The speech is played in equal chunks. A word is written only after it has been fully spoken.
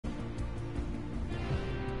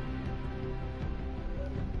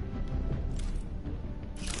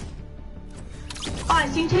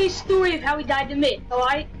Alright, so you tell you a story of how we died to mid,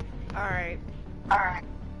 alright? Alright. Alright,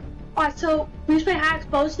 so we used to play high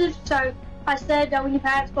explosives, so I said that when you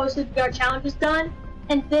high explosives, we got our challenges done,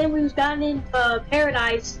 and then we was gotten into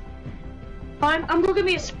paradise. I'm gonna give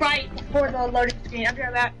me a Sprite for the loading screen. I'll be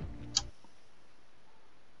right back.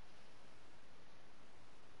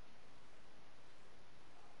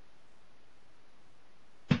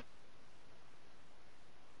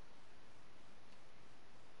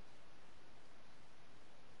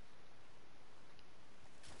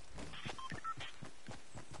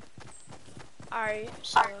 Alright,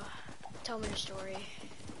 so tell me the story.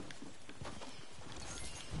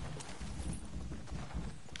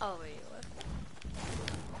 Oh, wait, what?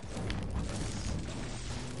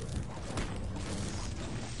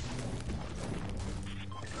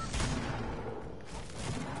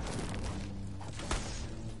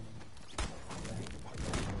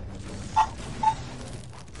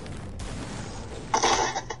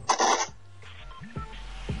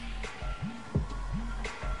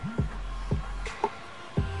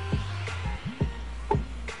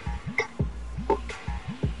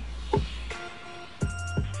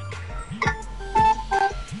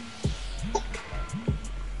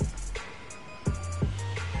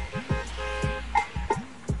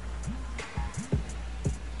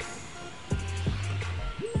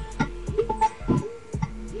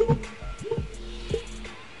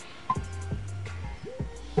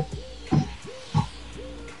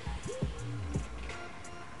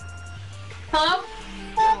 Hello?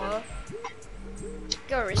 Hello?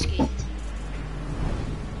 Go risky.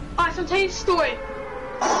 Alright, so I'll tell you the story.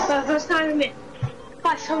 For the first time in a minute.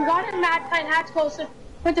 Alright, so we got in mad playing high explosive,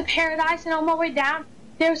 went to paradise, and on my way down,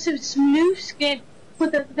 there was some new skin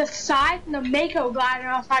with the size and the Mako glider, and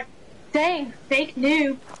I was like, dang, fake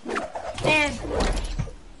noob. And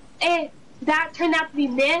that turned out to be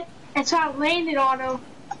mid, and so I landed on him.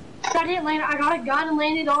 So I didn't land, I got a gun and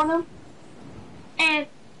landed on him. And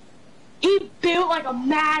he built like a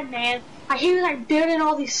madman. Like he was like building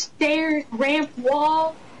all these stairs, ramp,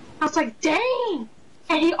 wall. I was like, dang!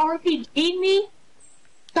 And he RPG'd me,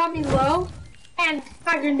 got me low, and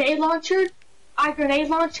I grenade launched,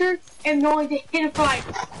 and only to hit him for like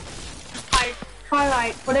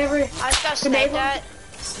whatever. I just got sniped at.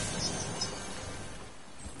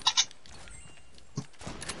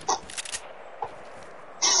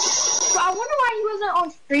 But I wonder why he wasn't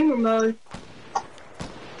on streamer mode.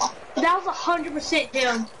 That was 100%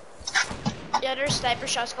 him. Yeah, there's sniper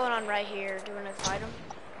shots going on right here. Do you want to fight them?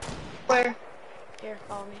 Where? Here,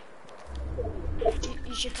 follow me.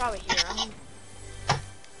 You should probably hear them.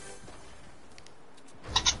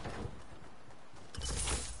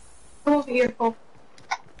 Come over here, Cole.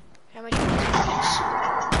 How much bullets?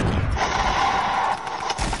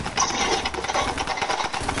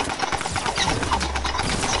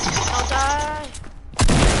 I'll die.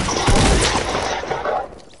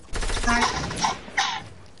 Nice.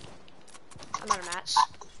 I'm out of mats.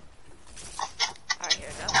 Alright, here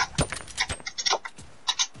we go.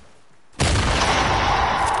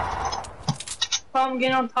 I'm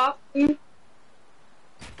getting on top.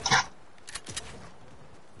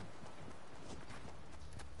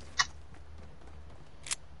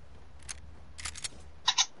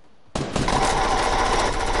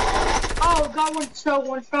 Oh, got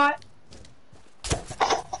one shot.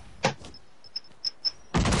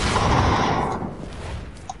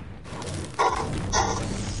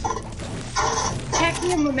 Tech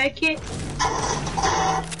me, I'm gonna make it.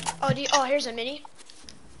 Oh, here's a mini.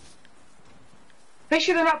 Make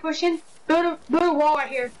sure they're not pushing. Build a wall right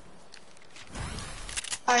here.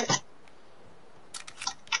 Alright.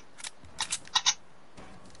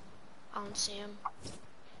 I don't see him.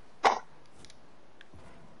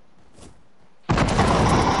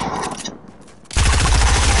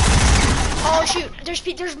 Oh shoot!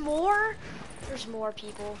 There's more. There's more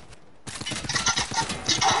people.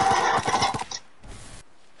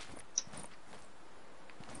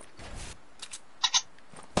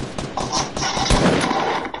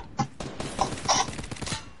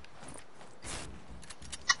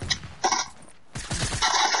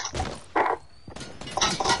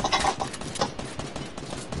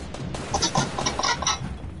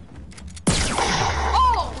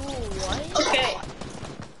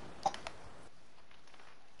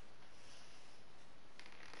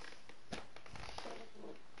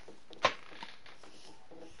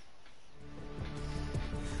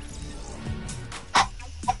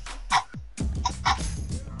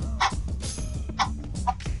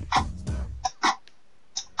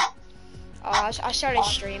 I started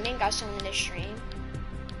streaming, got something to stream.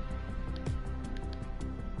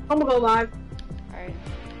 I'm gonna go live. Alright.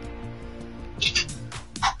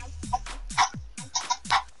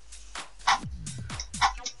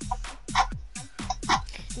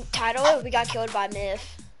 title it, we got killed by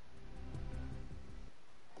Myth.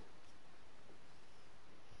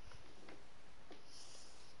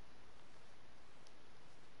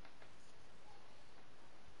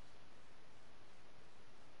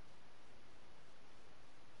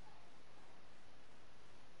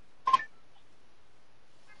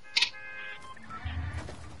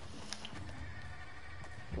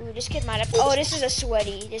 Ooh, this kid might have. Oh, this is a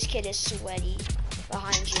sweaty. This kid is sweaty.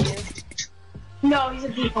 Behind you. No, he's a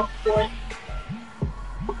default boy.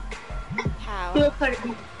 How? He looks like a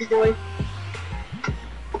default boy.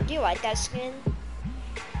 Do you like that skin?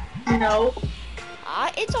 No.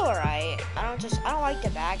 It's alright. I don't like the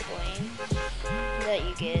back bling that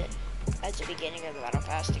you get at the beginning of the battle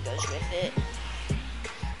pass that goes with it.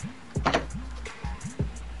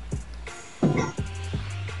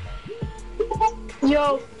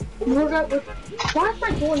 Yo, why is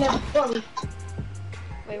my door never closed?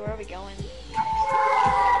 Wait, where are we going?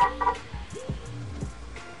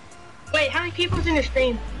 Wait, how many people's in your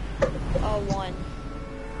stream? Oh, one.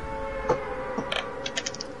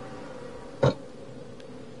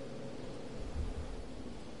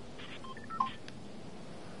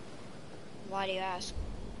 Why do you ask?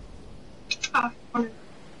 Ah, Are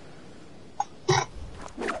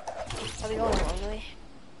we going lonely?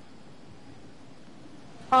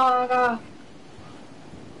 uh,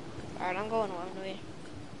 Alright, I'm going lonely.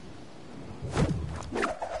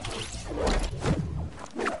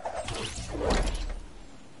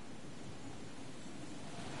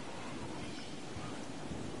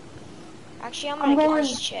 Actually, I'm gonna get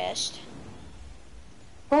this chest.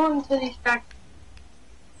 going to these back.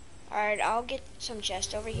 Alright, I'll get some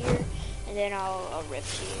chest over here, and then I'll rip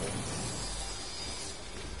to you.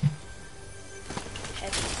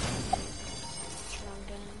 Heavy. Drum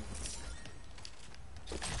gun.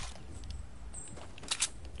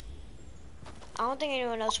 I don't think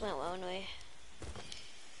anyone else went lonely.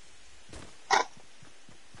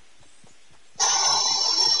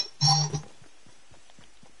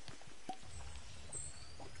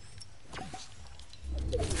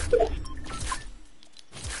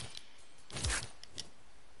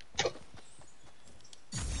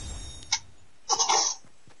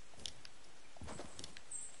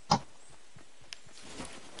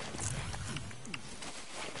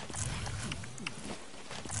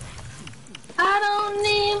 I don't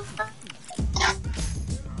need.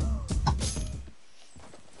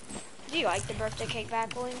 Do you like the birthday cake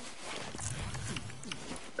back bling?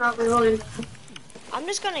 Not really.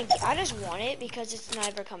 I just want it because it's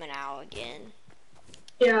never coming out again.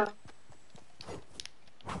 Yeah.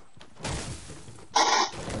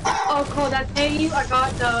 Oh, cool. That day I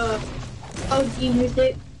got the OG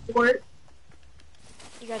music for it.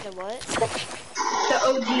 You got the what? The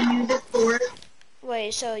OG music for it.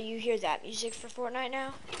 Wait, so you hear that music for Fortnite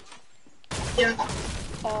now? Yeah.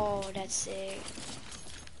 Oh, that's sick.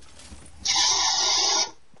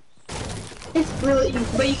 It's really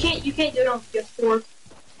easy, but you can't do it on PS4.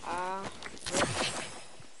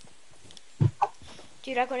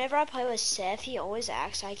 Dude, like whenever I play with Seth, he always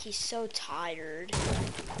acts like he's so tired.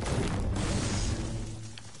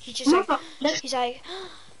 He's just like, he's like,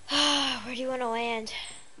 where do you want to land?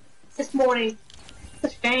 This morning,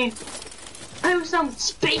 this game. I was some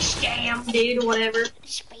Space Jam, dude, or whatever.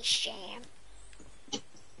 Space Jam.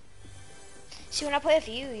 See, when I play with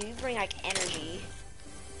you, you bring like energy.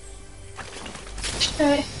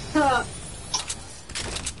 I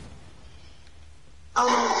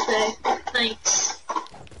don't know what to say. Thanks.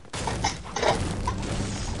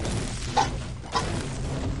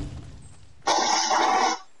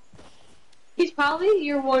 He's probably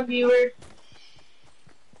your one viewer.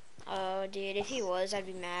 Oh, dude, if he was, I'd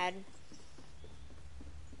be mad.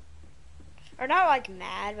 Or not like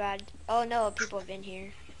mad, but oh no, people have been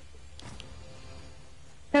here.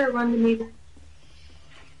 Better run to me then.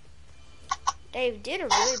 They did a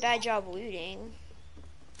really bad job looting.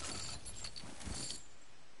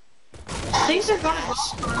 Things are going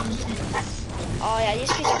wrong. Oh yeah,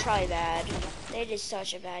 these kids are probably bad. They did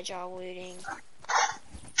such a bad job looting.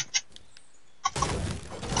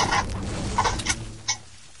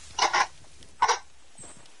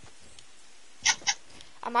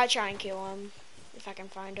 I might try and kill him if I can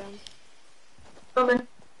find him. Coming.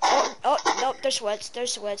 Oh, nope, there's sweats.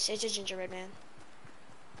 There's sweats. It's a gingerbread man.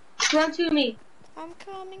 Run to me. I'm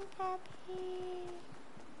coming, Poppy.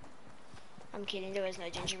 I'm kidding. There was no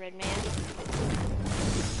gingerbread man.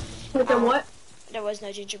 With the what? There was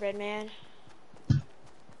no gingerbread man.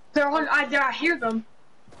 They're on. I hear them.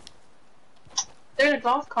 They're in a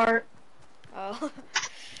golf cart. Oh.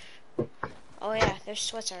 Oh yeah, there's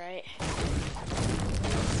sweats, alright.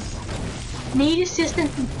 Need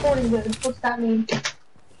assistance in sporting goods. What's that mean?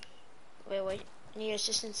 Wait. Need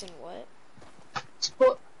assistance in what?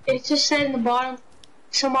 It just said in the bottom,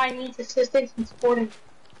 somebody needs assistance in sporting.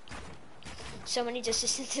 Someone needs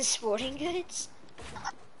assistance in sporting goods?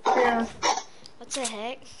 Yeah. What the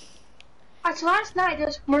heck? So last night there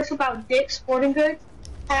was a commercial about Dick's Sporting Goods,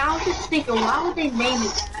 and I was just thinking, why would they name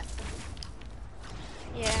it that?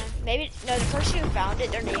 Yeah, maybe, no, the person who found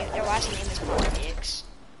it, their last name is probably Dix.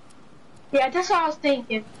 Yeah, that's what I was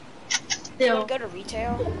thinking. You Still, wanna go to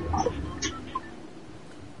retail?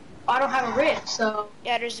 I don't have a wrist, so.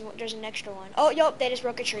 Yeah, there's an extra one. Oh, yo, they just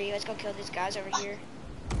broke a tree. Let's go kill these guys over here.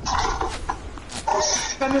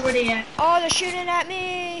 Tell me where they at. Oh, they're shooting at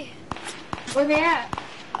me! Where they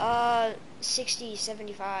at? 60,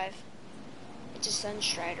 75. It's a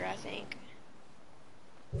Sunstrider, I think.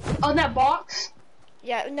 On that box?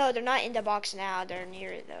 Yeah, no, they're not in the box now. They're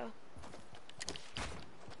near it, though.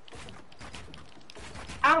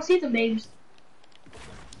 I don't see the names.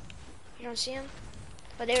 You don't see them?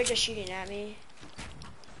 But they were just shooting at me.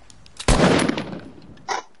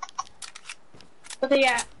 Where they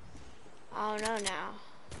at? I don't know now.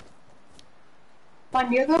 Am I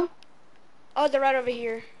near them? Oh, they're right over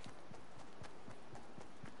here.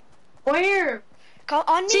 Where? Come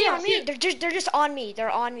on me, See ya, on me. They're just on me.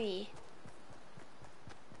 They're on me.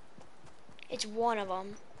 It's one of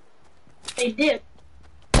them. They did.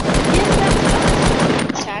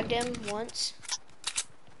 Tagged him once.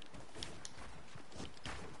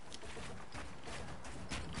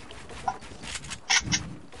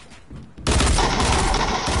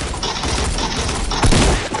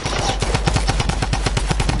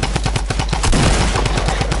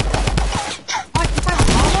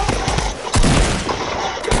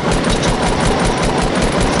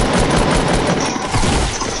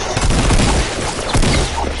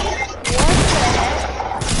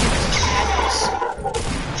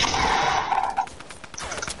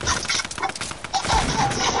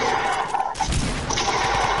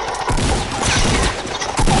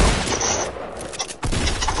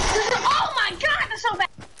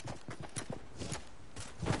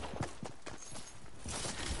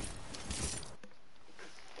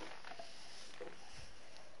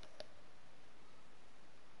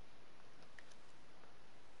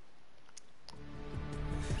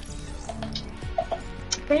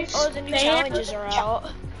 Oh, the new challenges are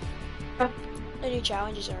out. The new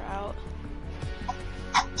challenges are out.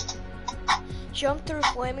 Jump through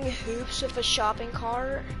flaming hoops with a shopping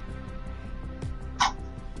cart.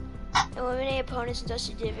 Eliminate opponents in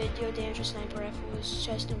Dusty Divot. Deal damage with sniper rifles,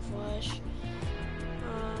 chest and flesh.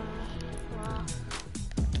 Wow.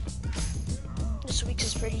 This week's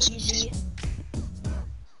is pretty easy.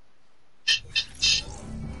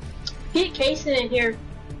 Get Kason in here.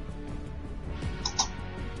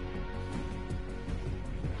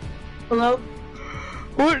 Hello?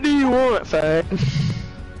 What do you want, Fang?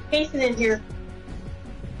 Kason in here.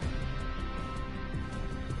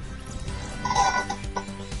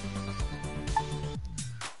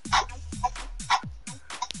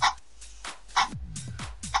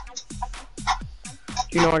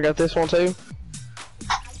 You know I got this one too?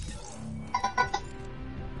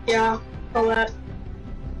 Yeah, all that.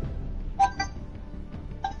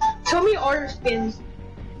 Show me order skins.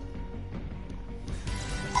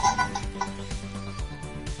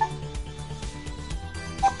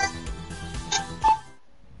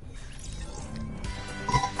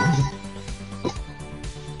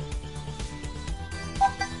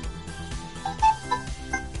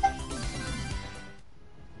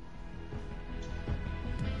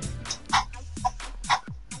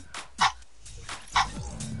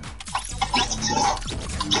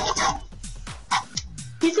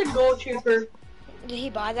 He's a gold trooper. Did he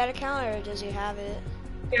buy that account or does he have it?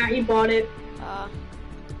 Yeah, he bought it.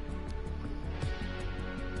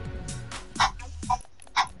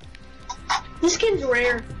 This skin's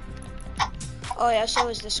rare. Oh yeah, so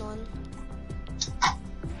is this one.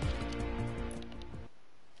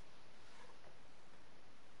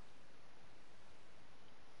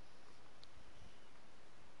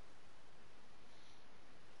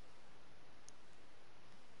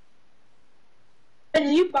 And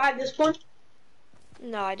did you buy this one?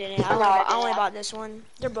 No, I didn't. I only bought this one.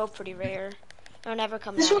 They're both pretty rare. They'll never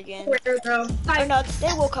come This out one's again. rare though. Or no,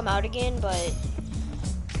 they will come out again, but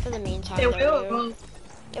for the meantime, They they're will. rare.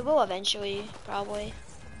 It will eventually, probably.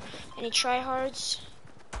 Any tryhards?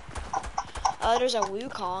 There's a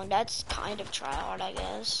Wukong. That's kind of tryhard, I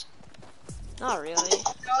guess. Not really.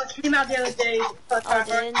 Oh, it came out the other day. Oh, it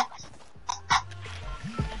did?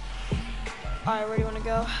 Alright, where do you want to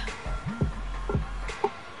go?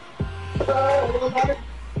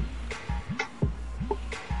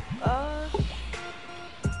 Do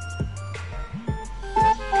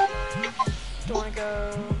you wanna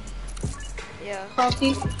go? Yeah.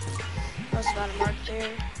 Coffee. I was about to mark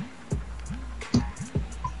there.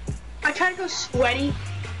 I try to go sweaty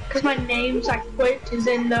because my name's like Twitch is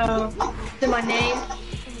in my name,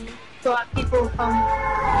 so that people will come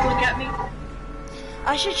look at me.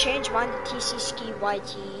 I should change mine to TC Ski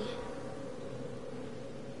YT.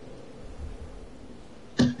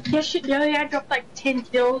 Yesterday I dropped like 10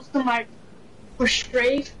 kills and like for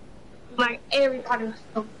strafe. Like everybody was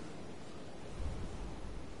so.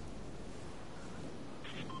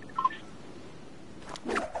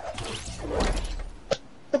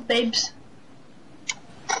 The babes.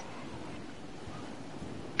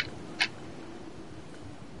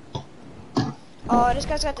 Oh, this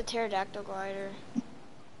guy's got the pterodactyl glider.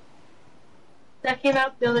 That came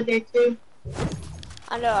out the other day too.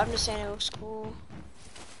 I know, I'm just saying it looks cool.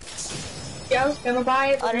 Yeah, I was gonna buy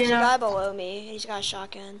it. Oh, there's a guy below me. He's got a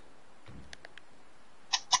shotgun.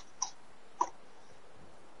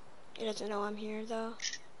 He doesn't know I'm here though.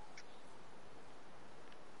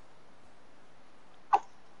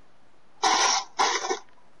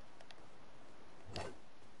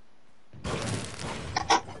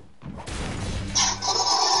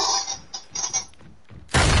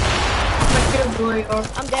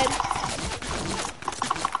 I'm dead.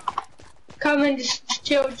 Come and just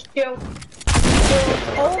chill.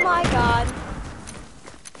 Oh my god.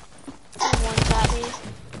 Someone's at me.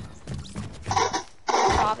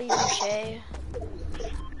 Bobby Boucher.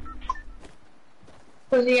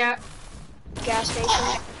 Where's he at? Gas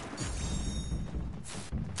station.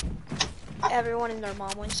 Everyone and their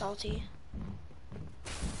mom went salty.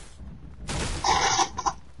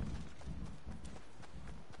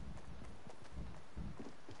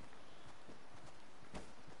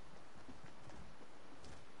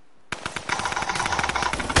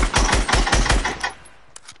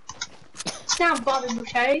 Now Bobby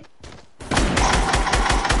Boucher.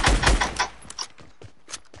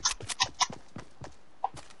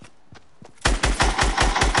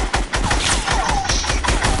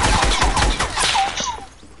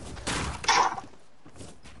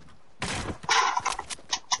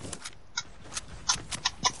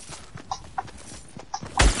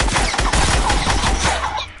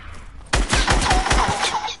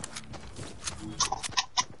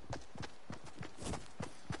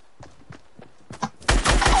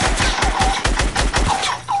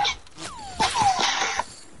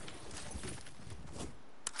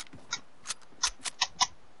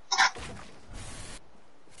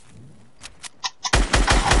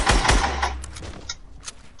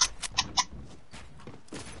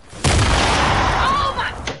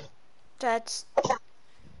 That's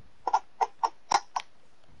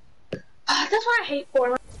what I hate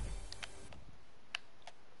Fortnite.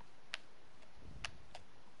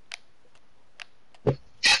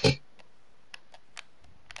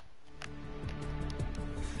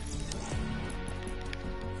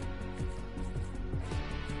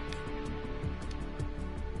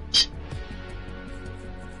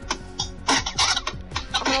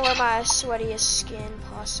 I'm gonna wear my sweatiest skin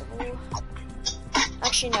possible.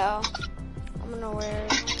 Actually, no. I'm gonna wear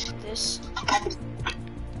this.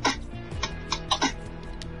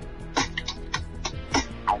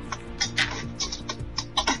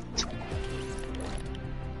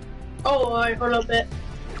 Oh, alright, hold up a bit.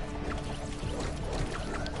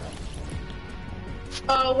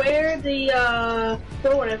 Where the,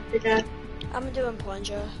 go whatever you got. I'm doing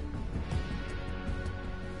plunger.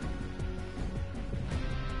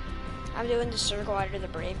 I'm doing the Sur glider, the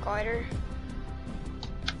Brave glider.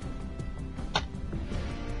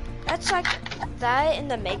 That's like, that and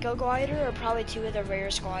the Mako glider are probably two of the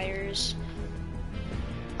rarest gliders.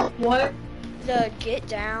 What? The Get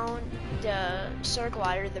Down, the Sur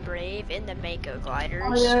glider, the Brave, and the Mako gliders.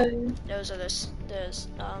 Oh, yeah. Those are the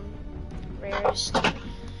rarest.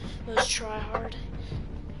 Those try hard.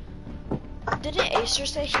 Didn't Acer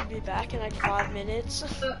say he'd be back in like 5 minutes?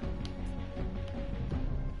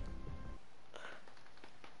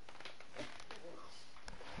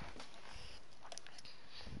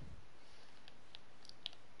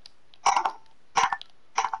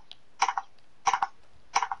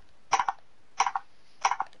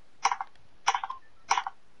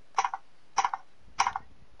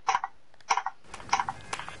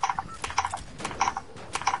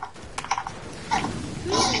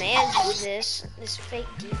 Whose man's is this fake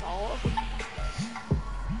default? Do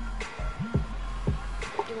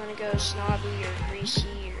you wanna go Snobby or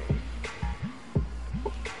Greasy or?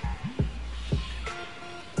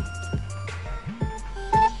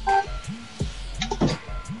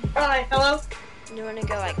 Alright, hello? You wanna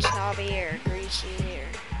go like snobby or greasy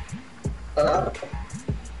or?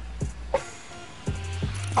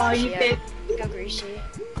 Oh, you Yeah, pick. go greasy.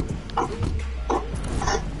 I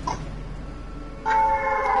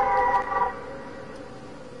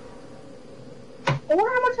wonder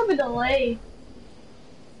how much of a delay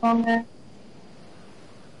on that.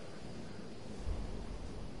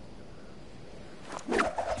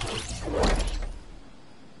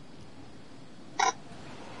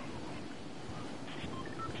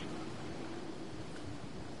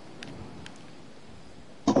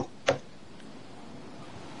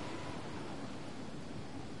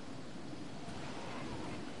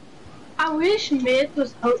 I wish Myth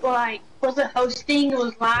was wasn't hosting, it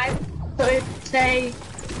was live, so it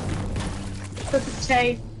could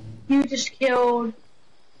say you just killed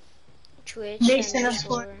Twitch Mason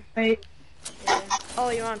underscore. Wait. Yeah. Oh,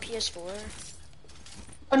 you're on PS4.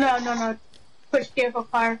 Oh no. Twitch vehicle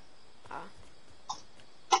fire. Ah.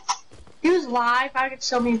 He was live, I get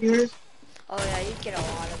so many viewers. Oh yeah, you'd get a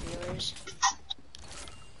lot of viewers.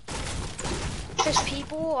 Because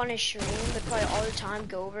people on his stream would probably all the time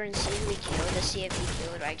go over and see who he killed to see if he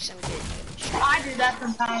killed like some good streamer. I do that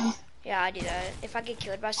sometimes. Yeah, I do that. If I get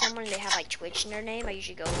killed by someone and they have like Twitch in their name, I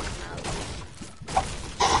usually go look them out.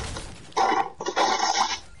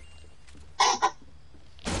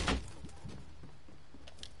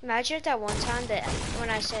 Imagine if that one time that when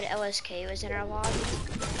I said LSK was in our lobby,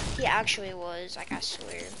 he actually was, like I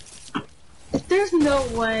swear. There's no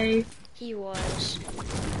way. He was.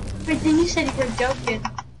 Wait, then you said you were joking.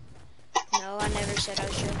 No, I never said I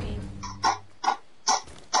was joking.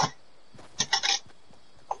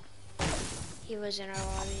 He was in our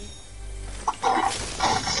lobby.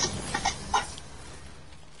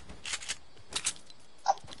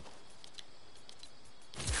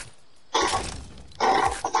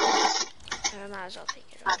 I might as well pick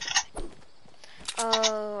it up.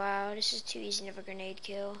 Oh wow, this is too easy of a grenade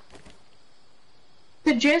kill.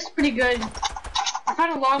 The drift's pretty good. I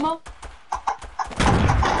found a llama.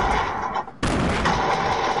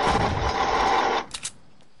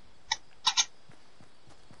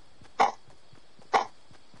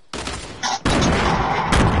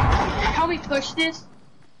 Help me push this.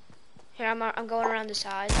 Here, I'm going around the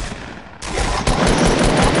side.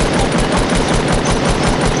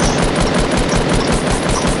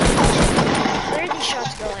 Where are these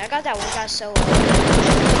shots going? I got that one guy so low.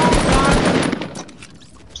 Oh god.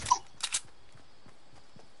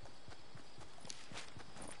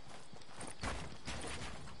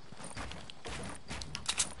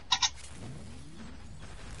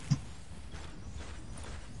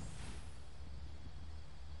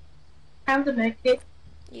 Time to make it.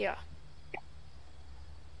 Yeah.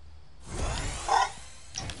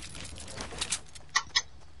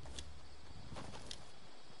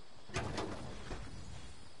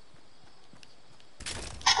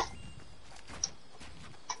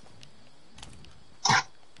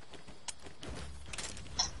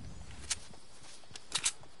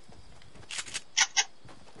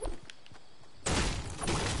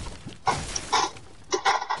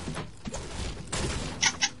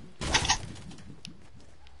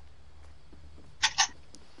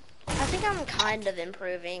 I'm kind of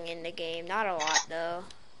improving in the game, not a lot though.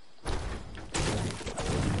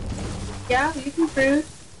 Yeah, you can improve.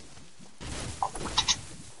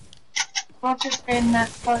 I'll just end that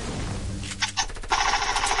part.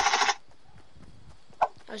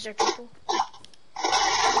 Oh, is there people?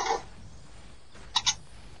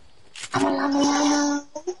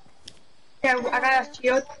 Yeah, I got a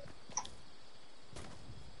shield.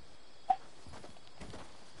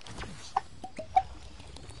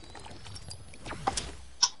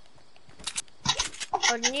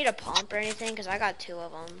 Oh, do you need a pump or anything? Because I got 2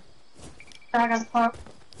 of them. I got a pump.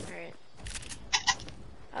 Alright.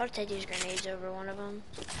 I would take these grenades over one of them.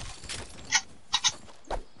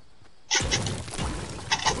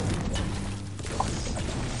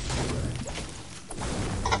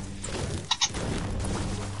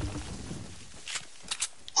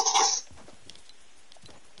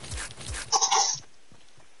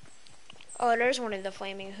 Oh, there's one of the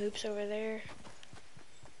flaming hoops over there.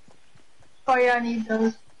 Oh yeah, I need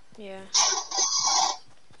those. Yeah.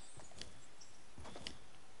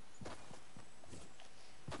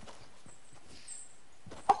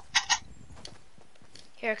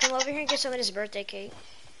 Here, come over here and get some of this birthday cake.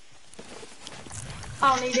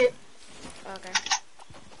 I don't need it. Okay.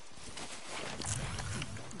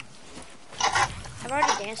 Have I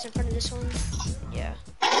already danced in front of this one? Yeah.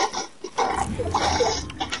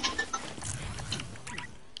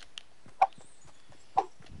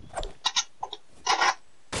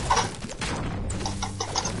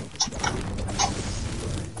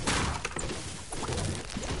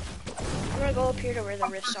 gotta go up here to where the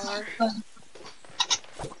rifts are.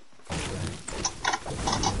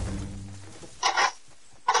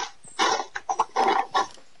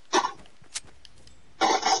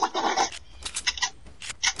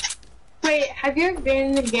 Wait, have you ever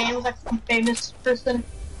been in a game with like some famous person?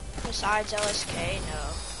 Besides LSK, no.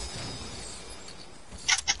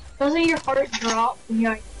 Doesn't your heart drop when you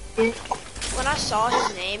like get? When I saw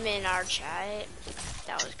his name in our chat,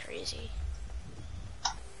 that was crazy.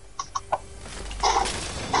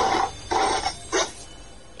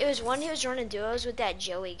 It was when he was running duos with that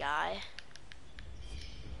Joey guy.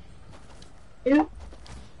 Who?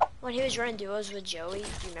 When he was running duos with Joey, do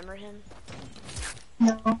you remember him?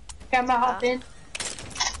 No. Okay, I'm gonna hop in.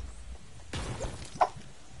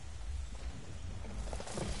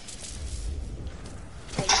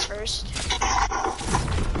 Ladies first.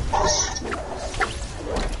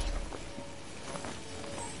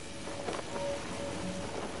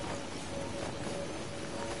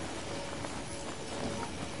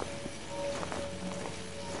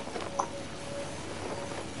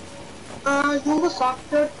 Google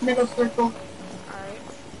soccer, middle circle. Alright.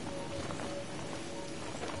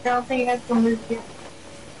 I don't think it has to move yet.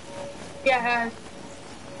 Yeah, it has.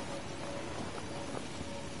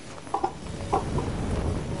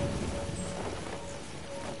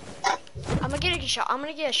 I'm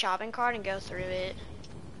gonna get a shopping cart and go through it.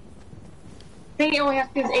 I think it only has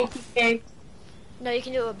to do with ATK. No, you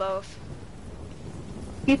can do it with both.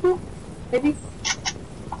 People? Maybe?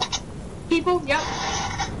 People? Yep.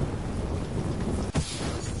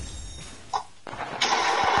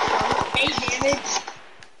 Damage.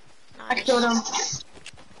 Nice. I killed him.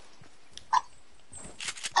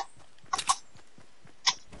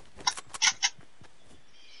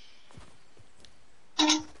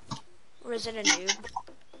 Or is it a noob?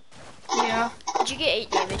 Yeah. Did you get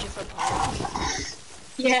 8 damage from Paul?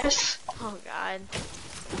 Yes. Oh god.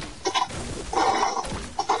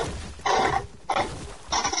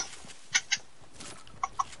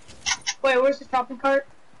 Wait, where's the shopping cart?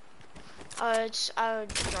 I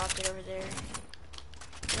dropped it over there.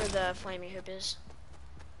 Where the flaming hoop is.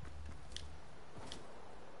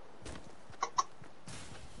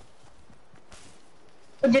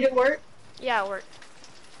 Oh, did it work? Yeah, it worked.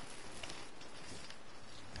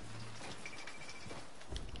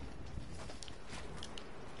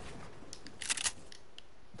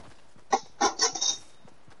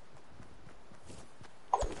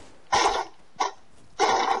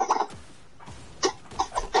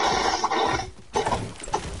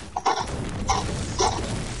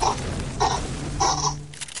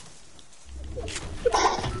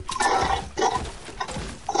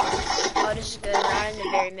 Oh, this is good. Right in the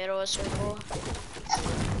very middle of the circle.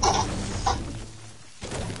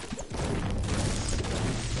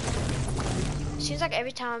 Seems like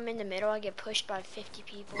every time I'm in the middle, I get pushed by 50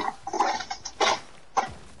 people.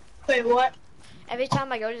 Wait, what? Every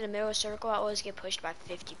time I go to the middle of the circle, I always get pushed by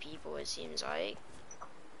 50 people, it seems like.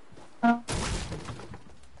 Oh.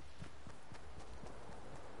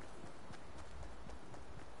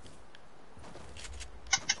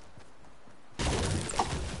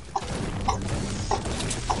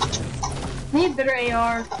 Need a better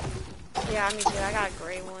AR. Yeah, me too. I got a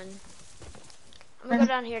gray one. I'm gonna go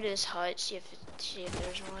down here to this hut, see if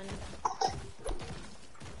there's one.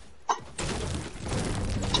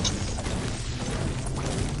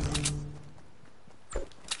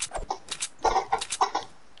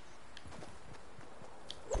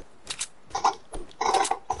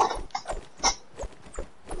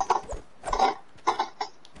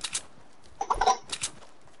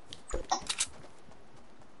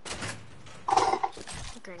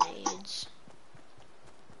 Grenades.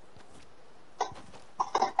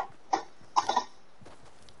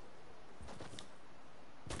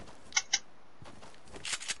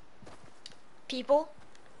 People?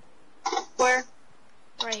 Where?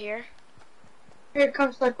 Right here. Here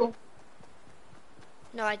comes circle.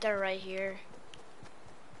 No, like they're right here.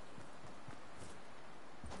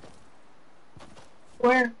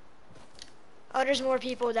 Where? Oh, there's more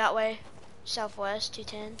people that way. Southwest,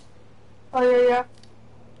 210. Oh, yeah, yeah.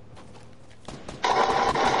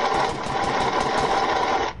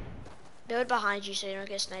 Build behind you so you don't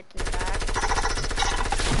get sniped in the back.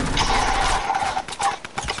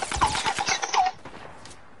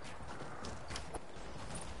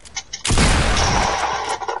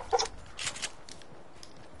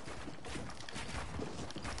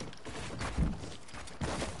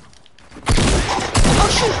 Oh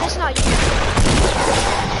shoot, that's not you.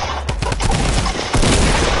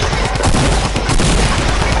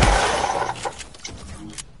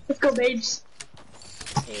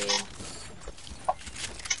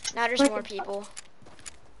 Now Now there's more people.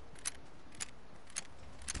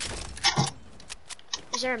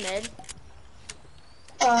 Is there a mid?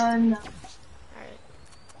 No. Alright.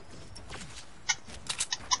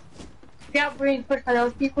 Yeah, we're being pushed by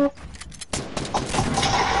those people.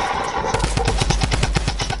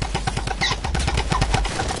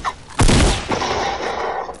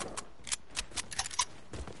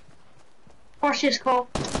 Watch this call.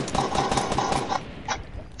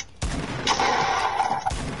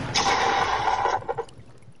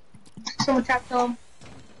 Someone tapped him.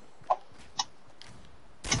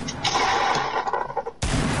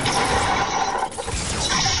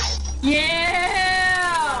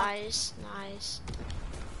 Yeah! Nice, nice.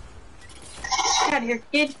 Get out of here,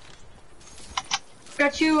 kid.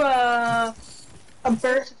 Got you a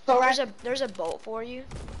burst. So There's a bolt for you.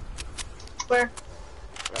 Where?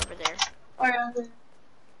 Over there. Oh yeah.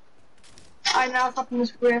 I now it's up in the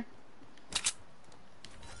square.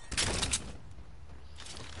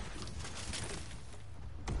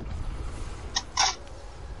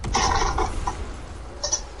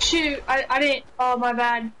 Shoot, I didn't. Oh, my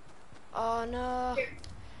bad. Oh no.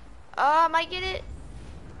 Oh, I might get it.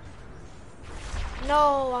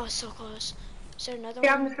 No, I was so close. Is there another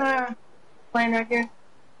Yeah, one? I'm just gonna land right here.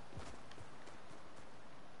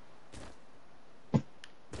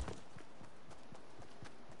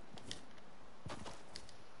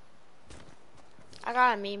 I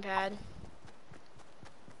got a meme pad.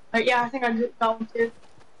 Yeah, I think I just got one too.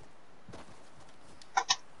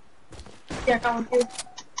 Yeah, I got one too.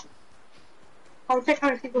 I'll check how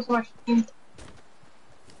to people so much team.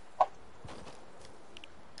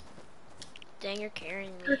 Dang, you're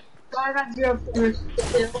carrying me. I got 0 first.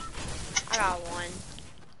 I got one.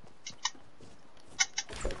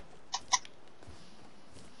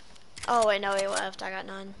 Oh wait, no, he left. I got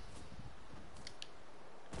none.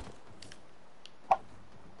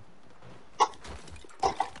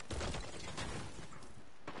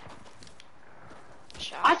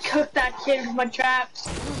 I Shots. cooked that kid with my traps.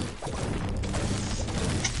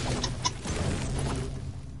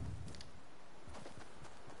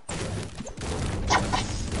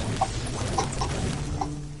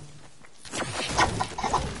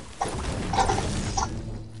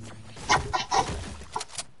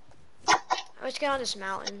 Let's get on this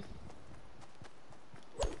mountain.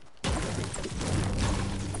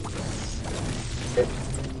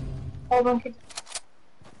 Hold on, kid.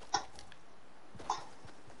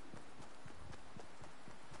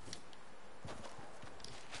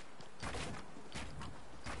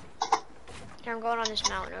 Here, I'm going on this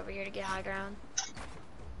mountain over here to get high ground.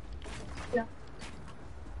 Yeah.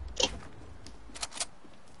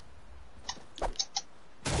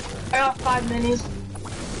 I got 5 minis.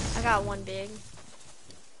 I got one big.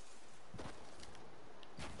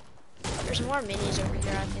 There's more minis over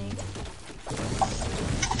here, I think.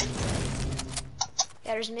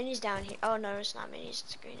 Yeah, there's minis down here. Oh no, it's not minis,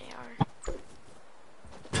 it's green AR.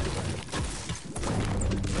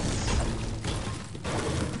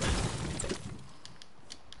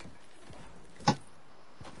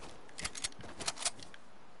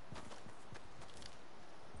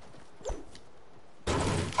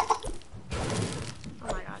 Oh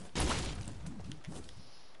my god.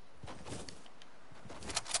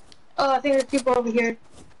 Oh, I think there's people over here.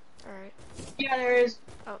 Alright. Yeah, there is.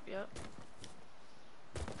 Oh, yep.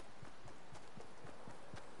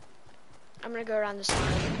 I'm gonna go around this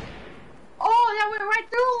side. Oh, that went right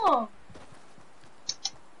through him.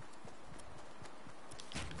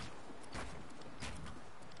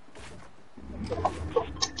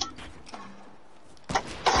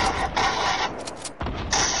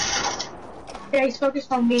 Yeah, he's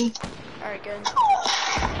focused on me. Alright, good. Got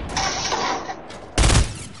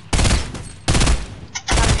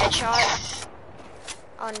a headshot.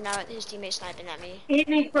 Oh no, his teammate's sniping at me. He hit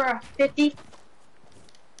me for a 50.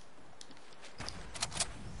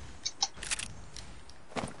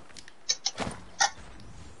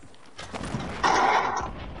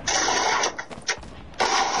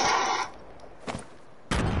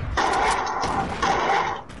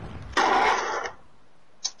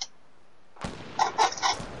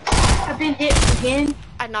 I've been hit again.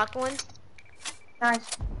 I knocked one.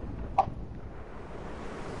 Nice.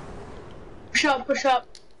 Push up, push up.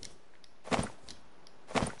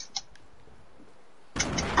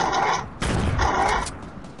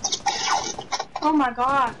 Oh my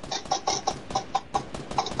god.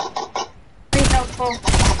 Be helpful.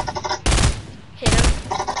 Hit him.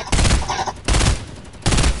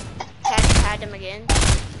 Tagged him again.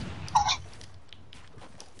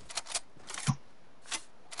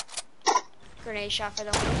 Grenade shot for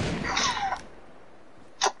the one.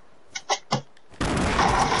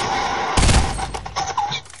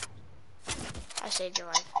 saved your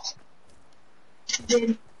life.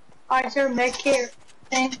 Did. Alright, is there a med kit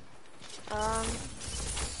thing?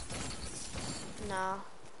 No.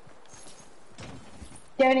 Do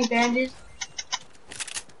you have any bandages?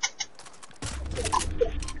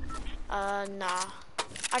 Nah.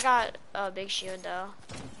 I got a big shield though.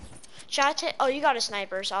 Should I take? Oh, you got a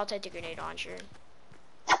sniper, so I'll take the grenade launcher.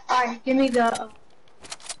 Alright, give me the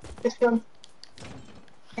this one.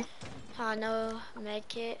 No med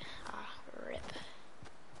kit. Rip.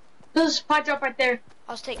 There's a supply drop right there.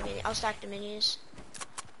 I'll stack the minis.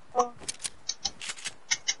 Oh.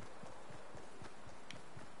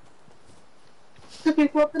 There's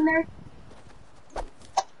people up in there.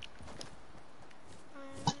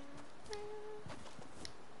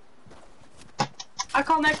 I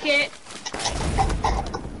call med kit.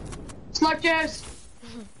 Slug juice.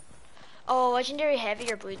 Oh, legendary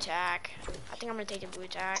heavy or blue tack? I think I'm gonna take the blue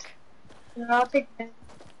tack. No, I'll take that.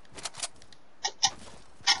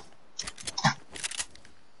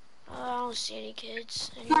 I don't see any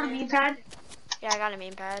kids. You got a meme pad? Yeah, I got a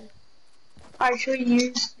main pad. Alright, should we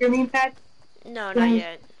use your meme pad? No, not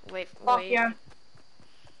yet. Wait. Oh, yeah.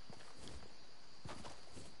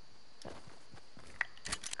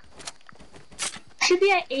 Should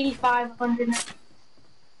be at 8,500 now.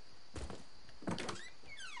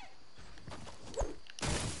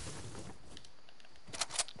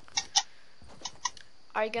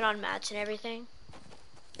 Are you good on mats and everything?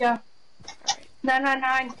 Yeah. Alright.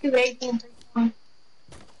 999, 218, 320.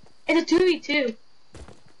 It's a 2v2.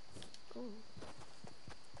 Ooh.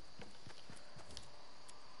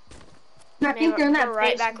 And I think they're in that We're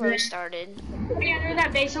right base back over where we there. started. Yeah, they're in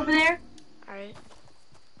that base over there. Alright.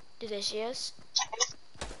 Did they see us?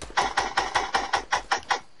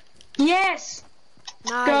 Yes!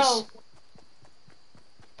 Nice. Go!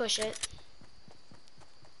 Push it.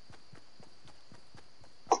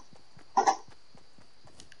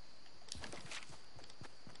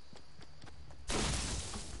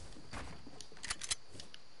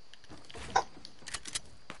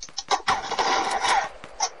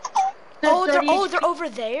 They're over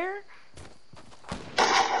there?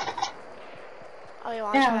 Oh, you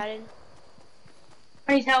launch padded.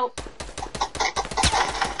 I need help.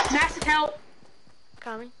 Massive help.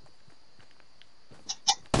 Coming.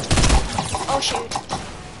 Oh shoot.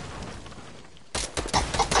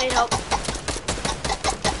 I need help.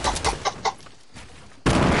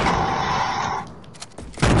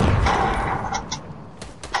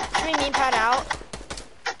 Should we meme pad out?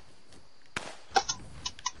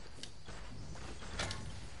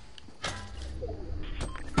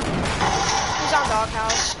 Who's on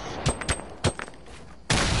doghouse?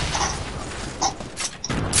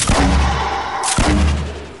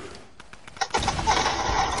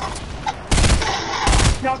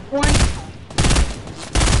 Knocked one.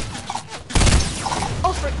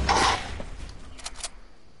 Oh, frick.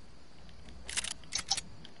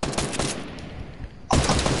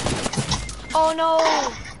 Oh no!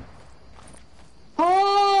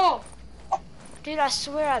 Oh! Dude, I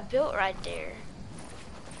swear I built right there.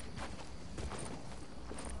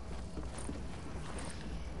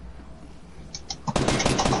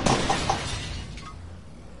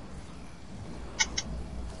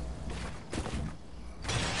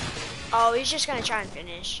 Oh, he's just gonna try and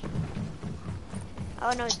finish.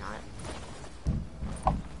 Oh, no, he's not.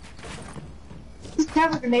 Does he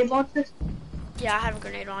have a grenade launcher? Yeah, I have a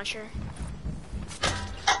grenade launcher.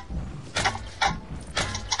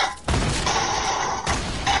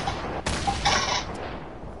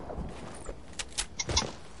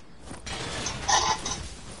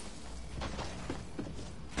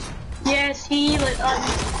 Yes, he lit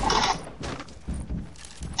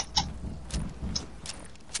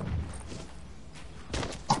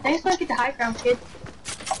Thanks for get the high ground, kid.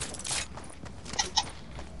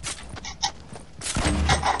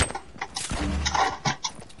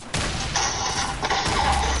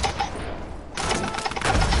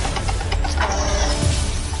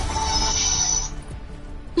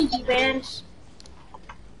 GG, man.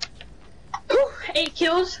 Ooh, 8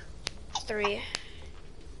 kills. 3.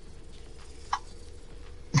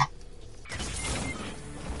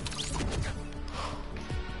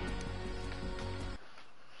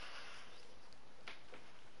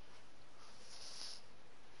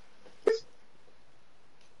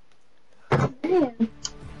 Man.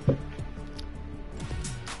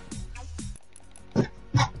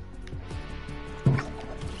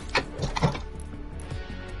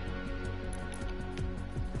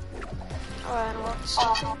 Alright, well,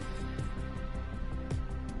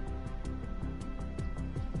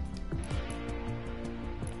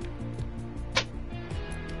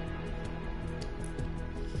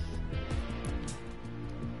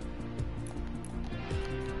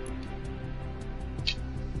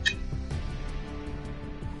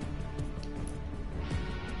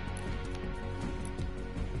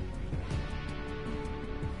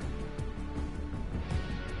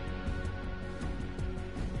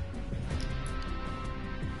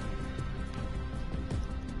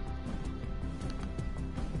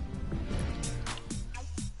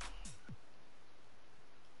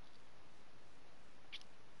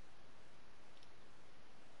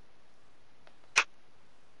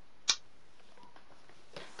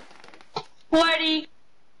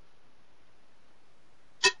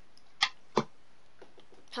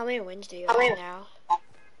 How many wins do you have now?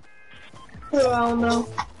 I don't know.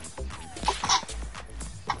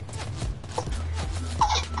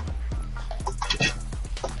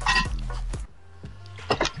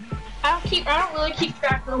 I don't really keep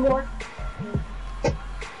track no more.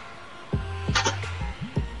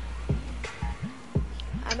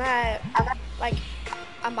 I'm at, like,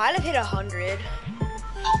 I might have hit 100.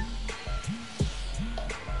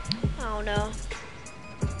 I don't know.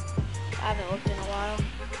 I haven't looked in a while.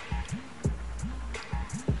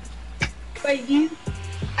 Wait,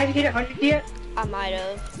 have you hit 100 yet? I might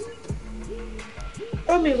have.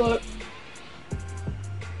 Let me look.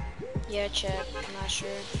 Yeah, check. I'm not sure.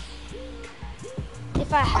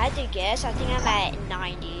 If I had to guess, I think I'm at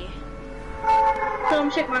 90. So I'm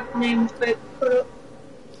checking my name quick. Put up.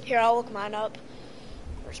 Here, I'll look mine up.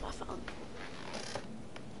 Where's my phone?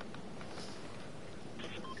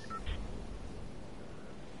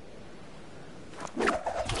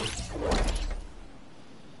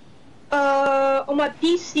 On my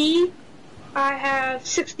PC, I have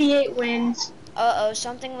 68 wins. Uh-oh,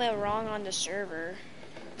 something went wrong on the server.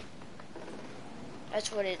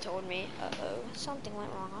 That's what it told me. Uh-oh, something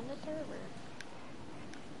went wrong on the server.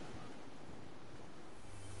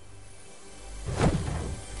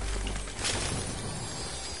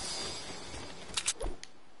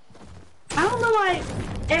 I don't know why.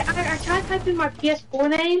 I tried to type in my PS4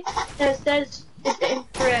 name and it says it's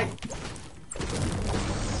incorrect.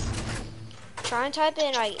 Try and type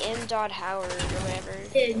in like m.howard or whatever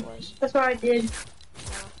it was. That's what I did.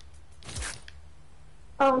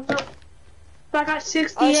 Oh no. So I got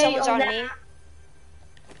 68 Oh, someone's on that. me.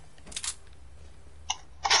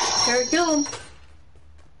 Gotta kill him.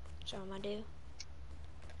 So what am I do?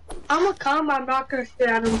 I'm gonna come, but I'm not gonna shoot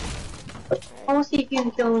at him. I wanna see if you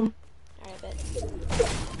can kill him. Alright, bet.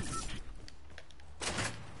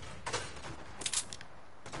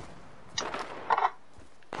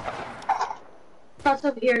 Cross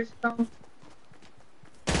over here, so.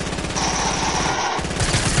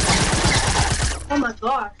 Oh my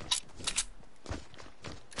gosh.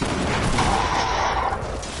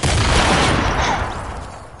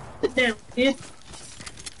 Sit down, kid.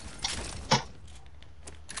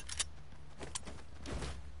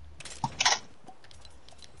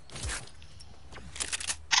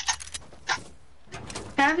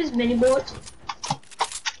 Can I have his mini bullets?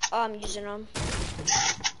 Oh, I'm using them.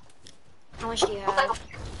 How much do you have?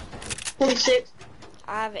 46.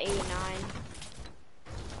 I have 89.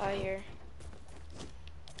 Oh, here.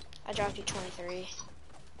 I dropped you 23.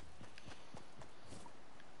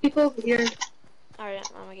 People over here.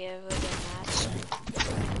 Alright, I'm gonna give again mats.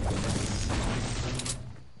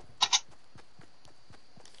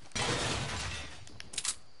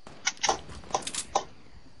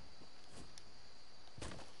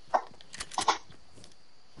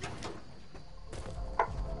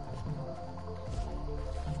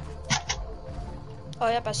 Oh,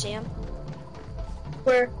 yep, I see him.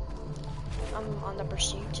 Where? I'm on the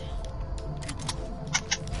pursuit.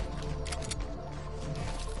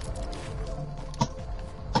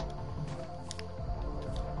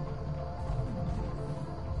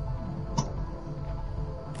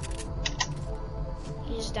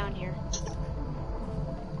 He's down here.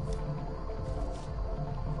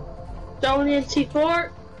 Zone in C4.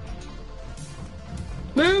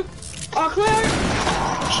 Move. All clear.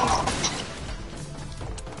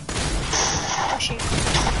 Oh, shoot.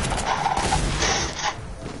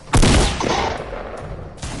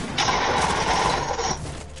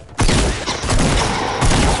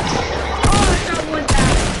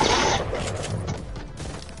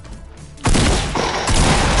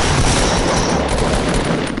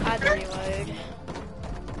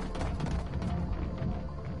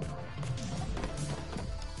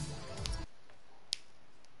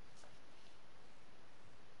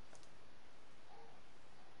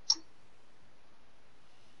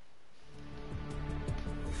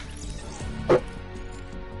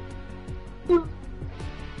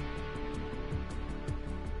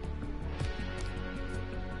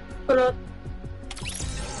 Put up.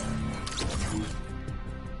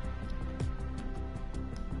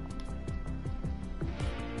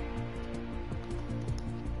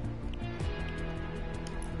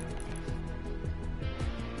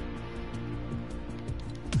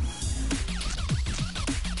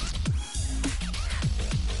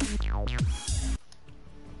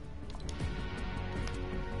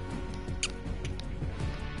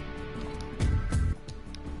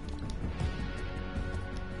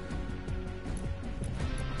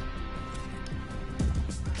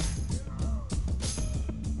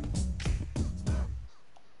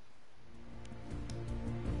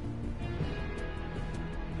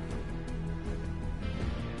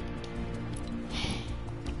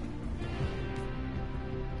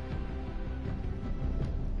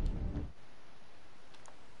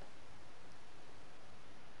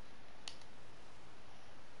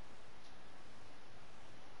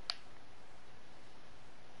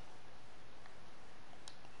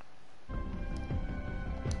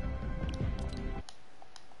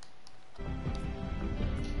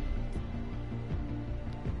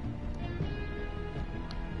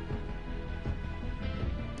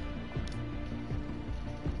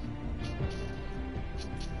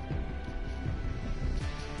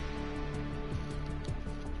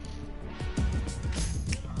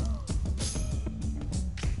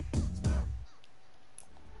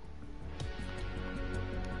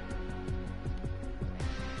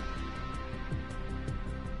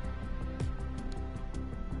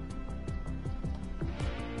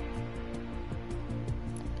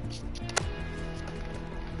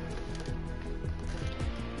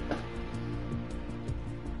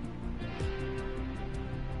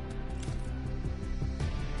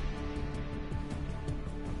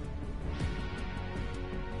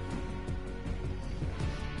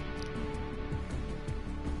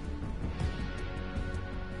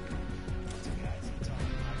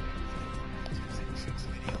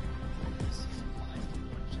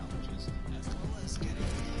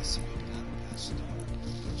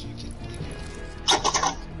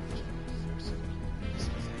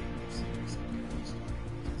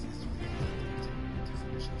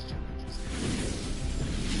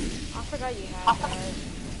 forgot you had that.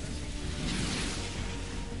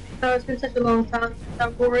 Oh, it's been such a long time since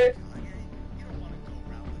I've wore it.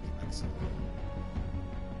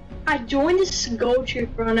 I joined this gold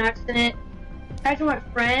trooper on accident. I joined my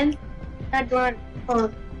friend. I joined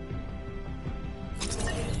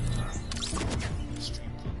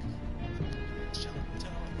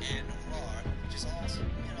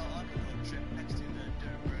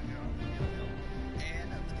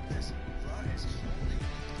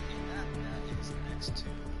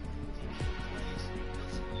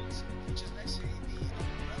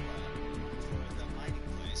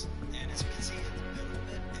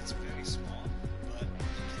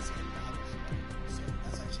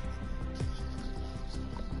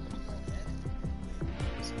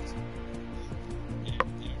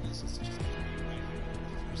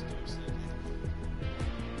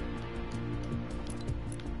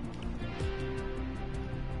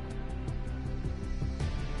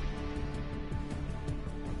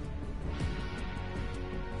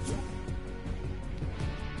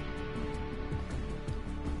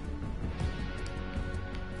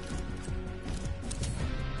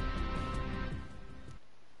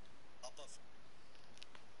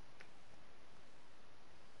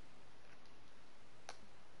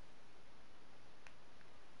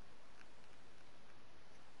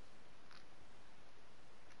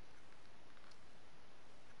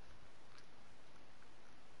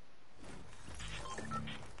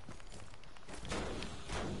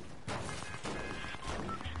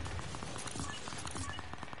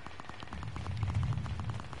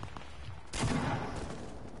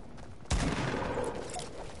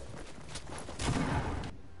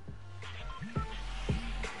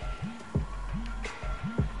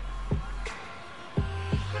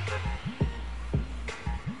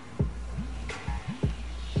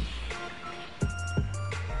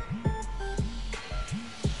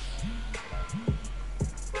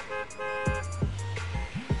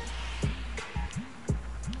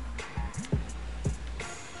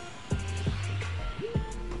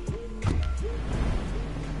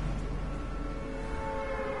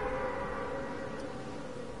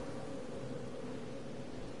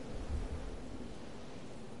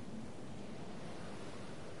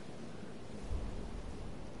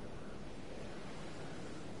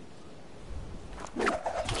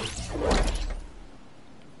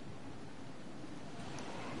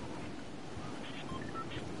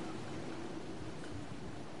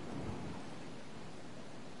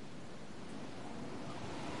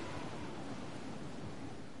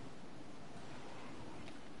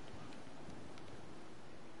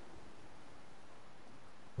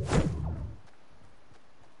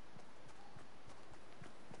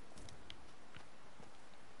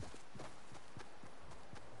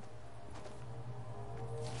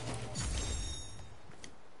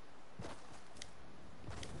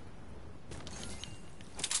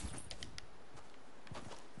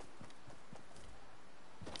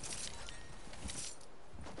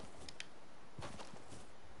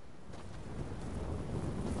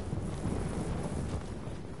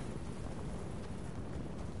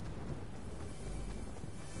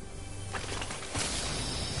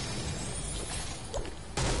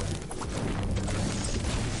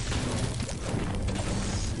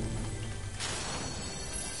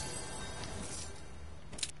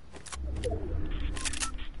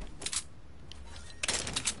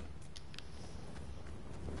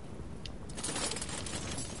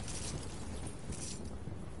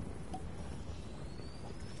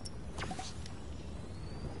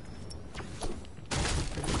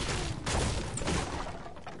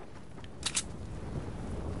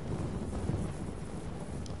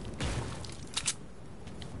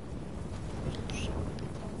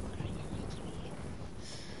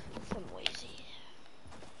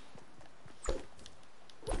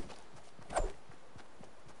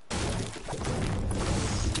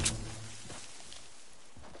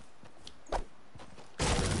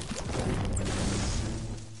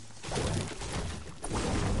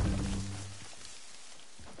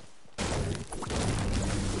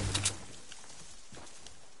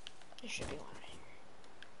should be one right here.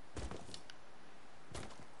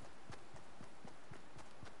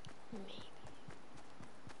 Maybe.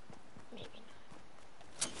 Maybe not.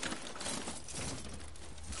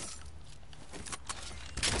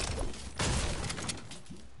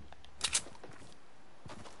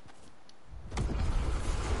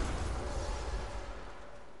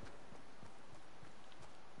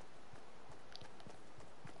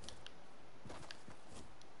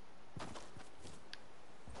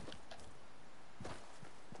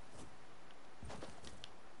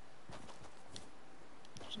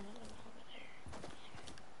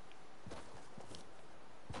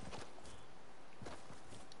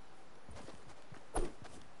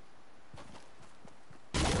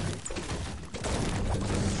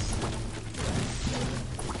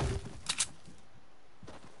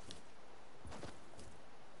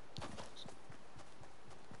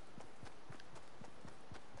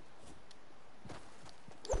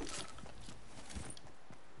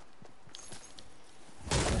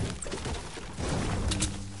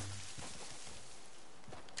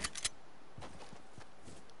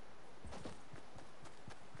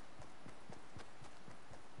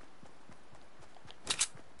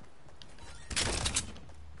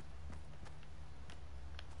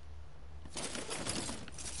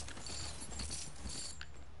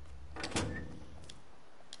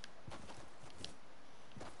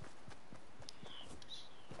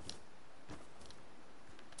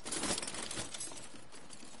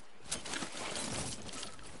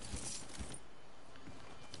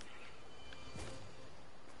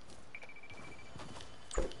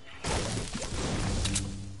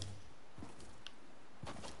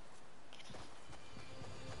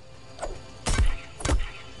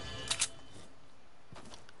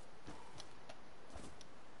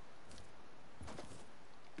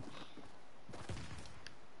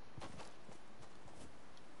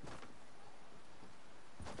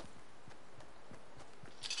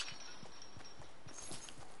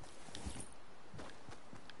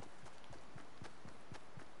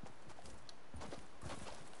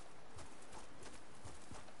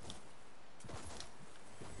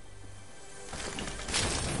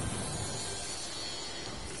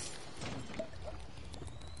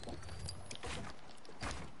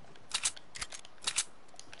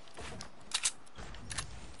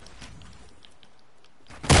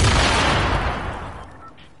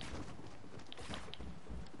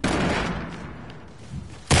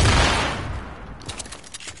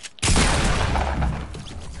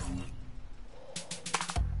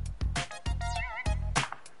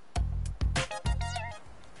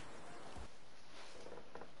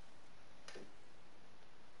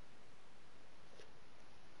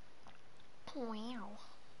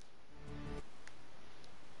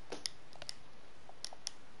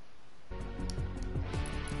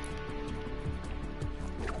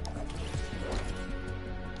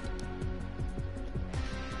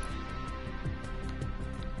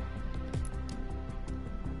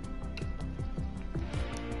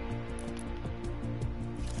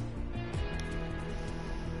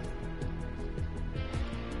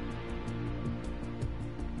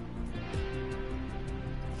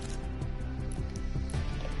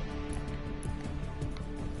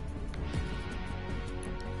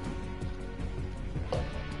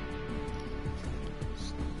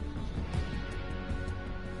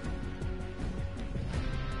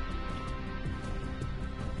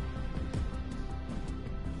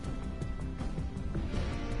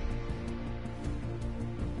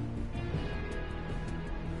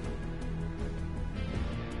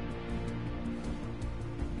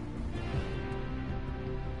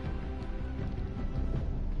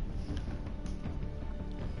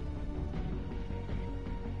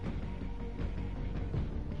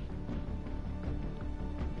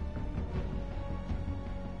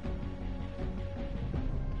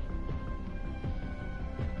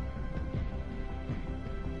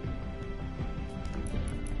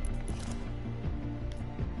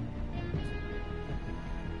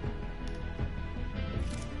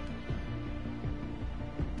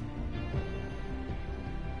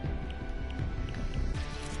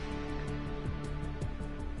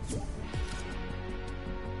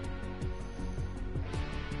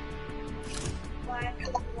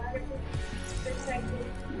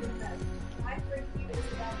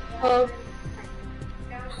 Hello?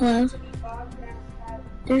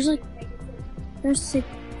 There's like,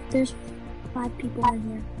 there's 5 people in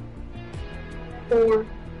here. 4.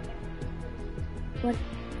 What?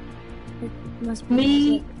 It must be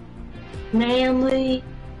Me, Manly,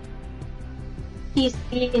 PC,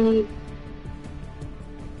 and you.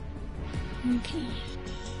 Okay.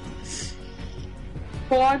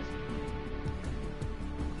 Quad.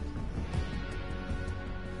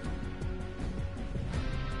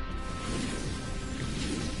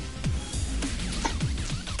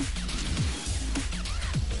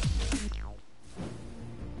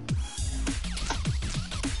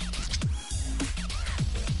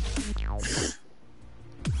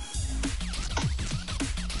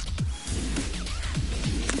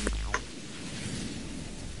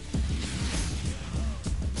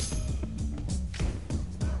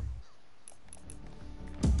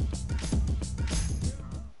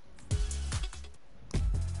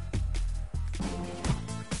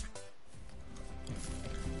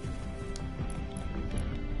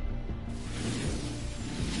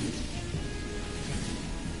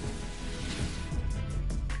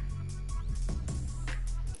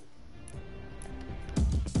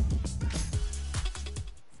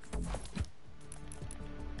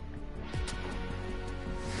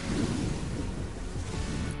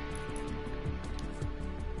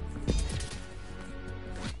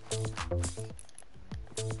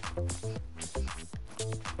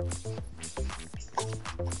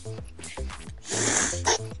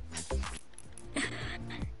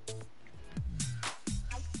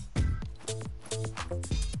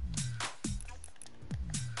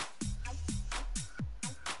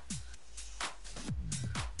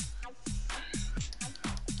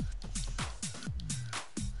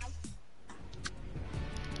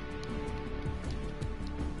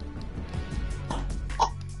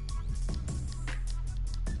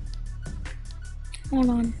 Hold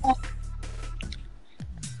on.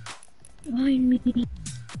 Behind me.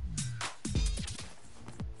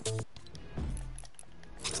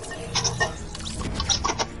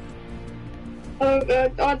 Oh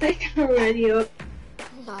god, I think I'm ready up.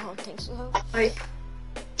 No, I don't think so. I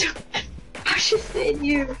just said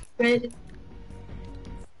you ready.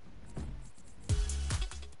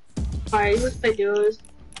 Alright, let's play duos.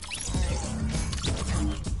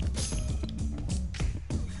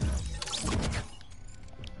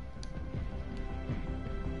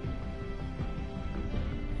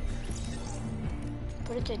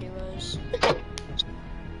 Put it to duos.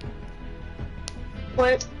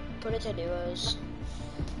 What? Put it to duos.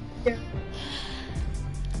 Yeah.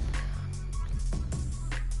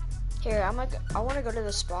 Here, I want to go to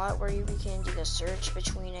the spot where we can do the search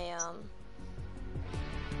between a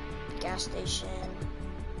gas station.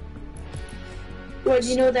 What, do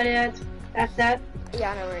you know that that's that?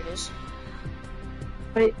 Yeah, I know where it is.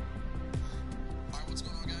 Wait. Alright, what's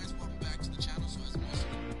going on, guys? Welcome back to the channel. So as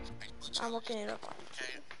most of I'm looking it up.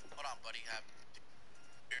 Okay, hold on, buddy.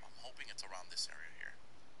 I'm hoping it's around this area here.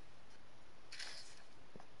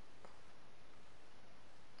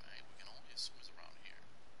 Alright, we can only assume it's around here.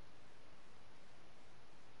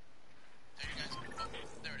 There you guys. Oh,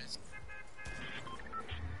 there it is.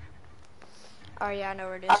 Oh yeah, I know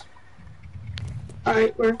where it is.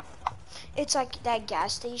 Alright, where? It's like that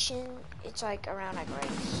gas station. It's like around like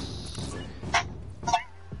right.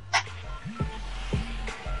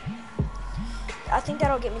 I think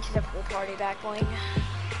that'll get me to the pool party back point.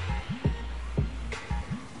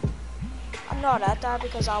 I'm not at that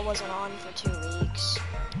because I wasn't on for 2 weeks.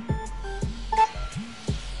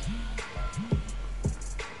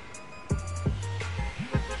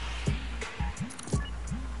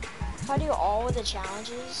 If I do all of the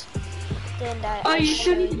challenges, then that. Oh, you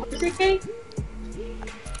still need the birthday cake?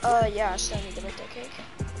 Yeah, I still need the birthday cake.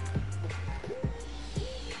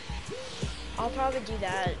 I'll probably do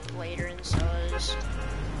that later in solos.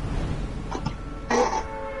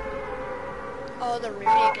 Oh, the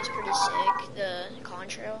remake is pretty sick, the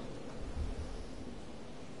contrail.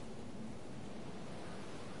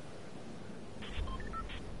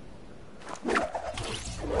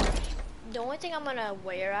 The only thing I'm gonna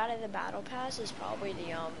wear out of the battle pass is probably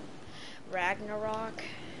the Ragnarok.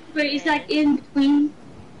 But it's like in between.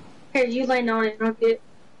 Here, you land on it, I'll get.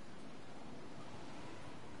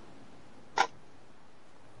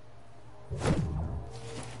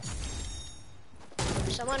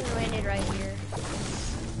 Someone landed right here.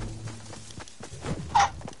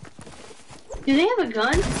 Do they have a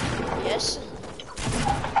gun? Yes.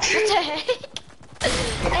 What the heck?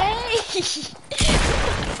 Hey!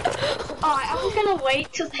 Oh, I was gonna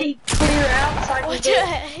wait till they clear out so I What can the get.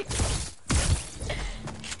 heck?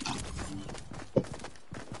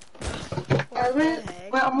 I'm gonna, the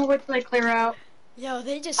heck? well, I'm gonna wait till they clear out. Yo,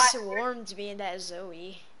 they just swarmed me in that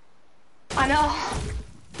Zoe. I know.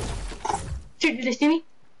 Shoot, did they see me?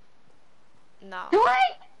 No. What?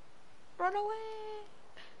 Run away.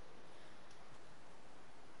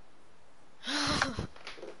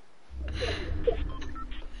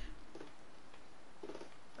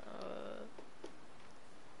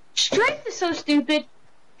 Strength is so stupid.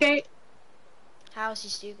 Okay. How is he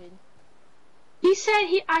stupid? He said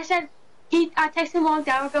I texted him a long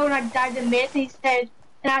time ago when I died to myth. And he said,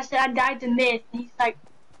 and I said I died to myth. And he's like,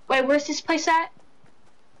 wait, where's this place at?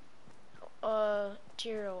 To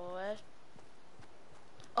your left.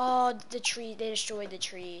 Oh, the tree. They destroyed the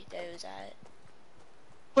tree that it was at.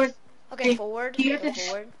 Where's? Okay, forward. Do you have Go to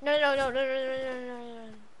forward. No.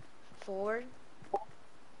 Forward.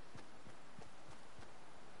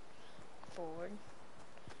 Forward.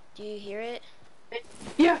 Do you hear it?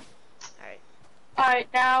 Yeah. Alright. All right,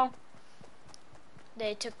 now.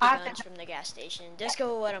 They took the guns from the gas station. Just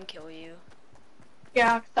go let them kill you.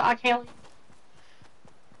 Yeah, so I can't.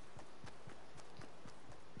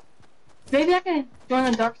 Maybe I can join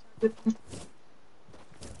the dark side with them.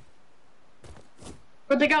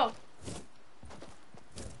 Where'd they go?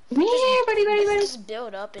 Me here, buddy. Just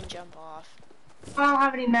build up and jump off. I don't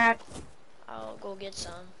have any mats. I'll go get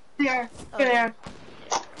some. Here, Oh, here they are.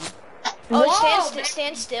 Oh, Whoa,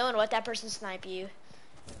 stand still and let that person snipe you.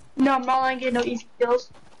 No, I'm not letting get no easy kills.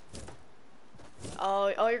 Oh,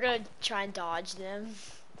 you're gonna try and dodge them.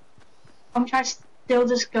 I'm trying to steal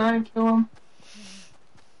this gun and kill him.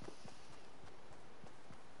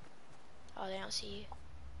 Oh, they don't see you.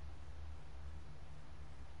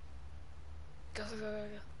 Go.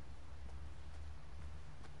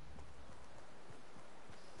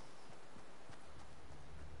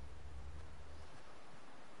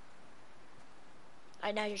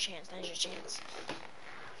 Alright, now's your chance.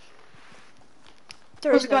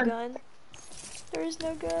 There Where's is the no gun? gun. There is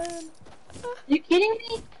no gun. You kidding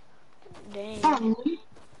me? Dang. Oh,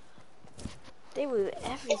 They blew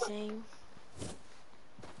everything.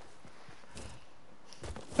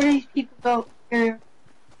 where do these people go? Here.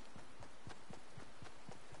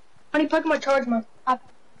 Honey, plug my charge my iPad.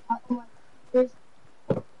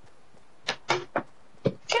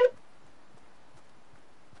 Shoot.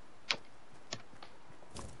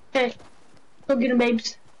 Hey, go get him,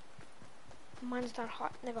 babes. Mine's not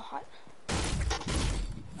hot. Never hot.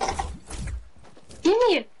 Give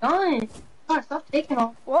me a gun. God, stop taking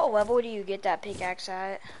off. What level do you get that pickaxe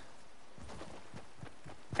at?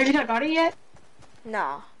 Have you not got it yet?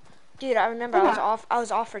 No. Dude, I remember I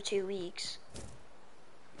was off for 2 weeks.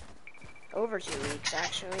 Over 2 weeks,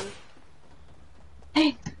 actually.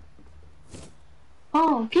 Hey.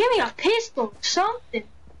 Oh, give me a pistol, something.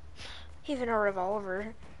 Even a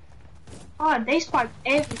revolver. God, they swiped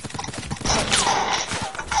everything.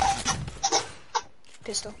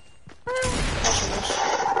 Pistol.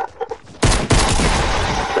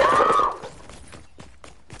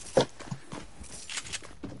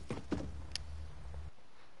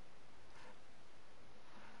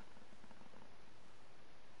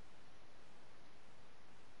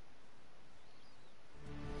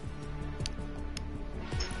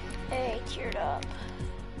 Hey, teared up.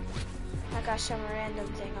 I got some random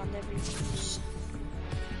thing I'll never use.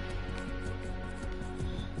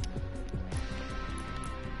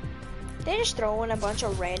 They just throw in a bunch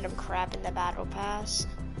of random crap in the battle pass.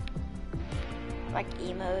 Like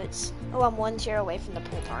emotes. Oh, I'm 1 tier away from the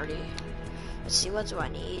pool party. Let's see, what do I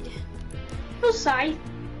need? No scythe.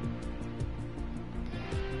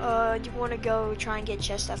 Do you want to go try and get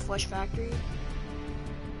chest at Flush Factory?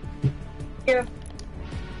 Yeah.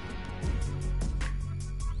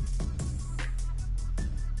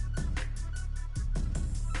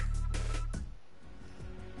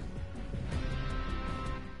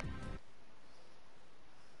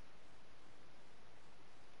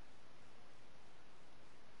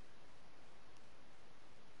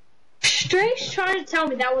 Stray's trying to tell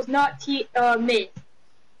me that was not myth.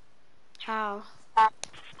 How?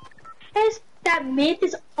 That myth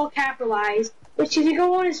is all capitalized, which if you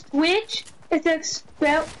go on his Twitch, it's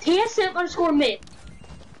spelled TSM_myth.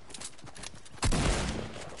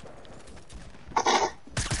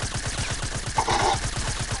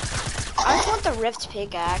 I just want the Rift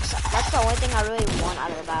pickaxe. That's the only thing I really want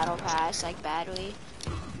out of the battle pass, like badly.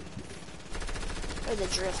 Or the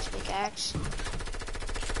Drift pickaxe.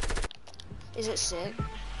 Is it sick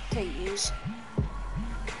to use?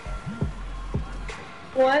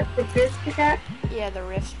 What? The drift pickaxe? Yeah, the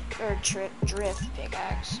Rift or Drift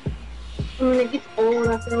pickaxe. I mean, it gets old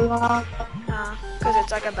after a while. Cause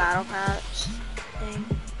it's like a battle pass thing.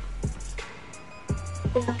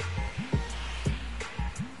 Yeah.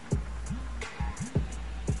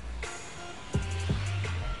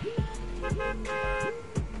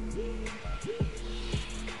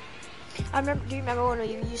 I remember. Do you remember when we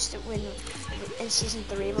used to win in season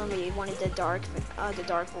 3 when we wanted the Dark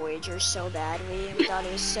Voyager so badly and we thought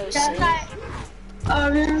it was so sick, I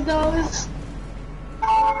remember those.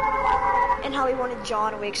 and how we wanted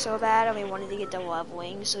John Wick so bad and we wanted to get the Love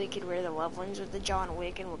Wings so we could wear the Love Wings with the John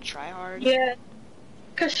Wick and we'll try hard. Yeah.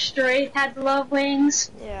 Cause Stray had the love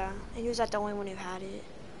wings. Yeah, and he was not the only one who had it.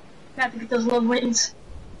 I have to get those love wings.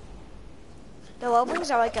 The Love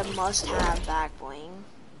Wings are like a must-have back bling.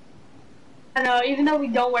 I know, even though we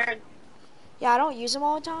don't wear it. Yeah, I don't use them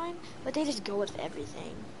all the time, but they just go with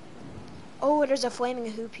everything. Oh, there's a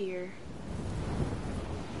flaming hoop here.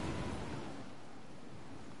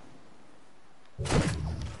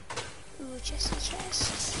 Ooh, chest.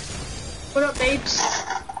 What up, babes?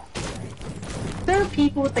 There are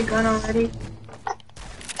people with the gun already.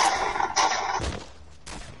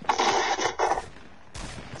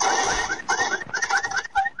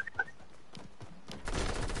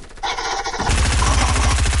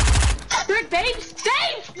 Good, babes!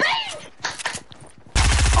 Babes! Babes!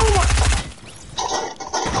 Oh my...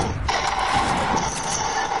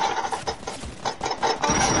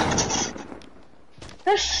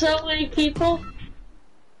 There's so many people.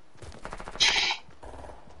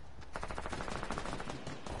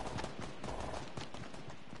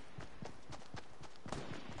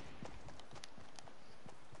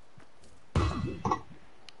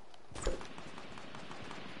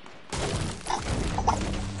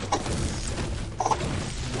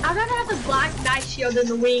 I'd rather have the black knight shield than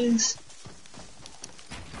the wings.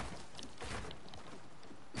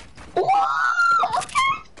 Whoa!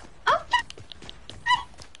 Okay! Okay!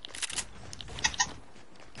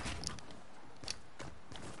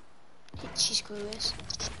 She's clueless.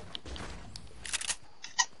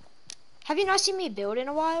 Have you not seen me build in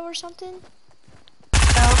a while or something?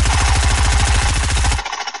 No.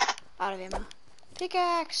 Out of ammo.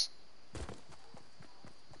 Pickaxe!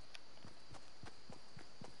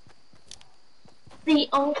 The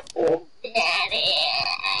old daddy.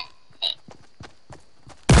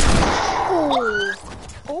 Oh!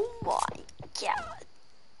 Oh my god.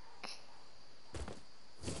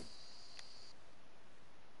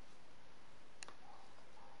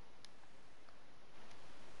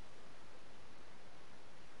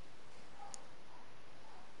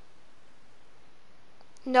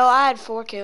 No, I had 4 kills.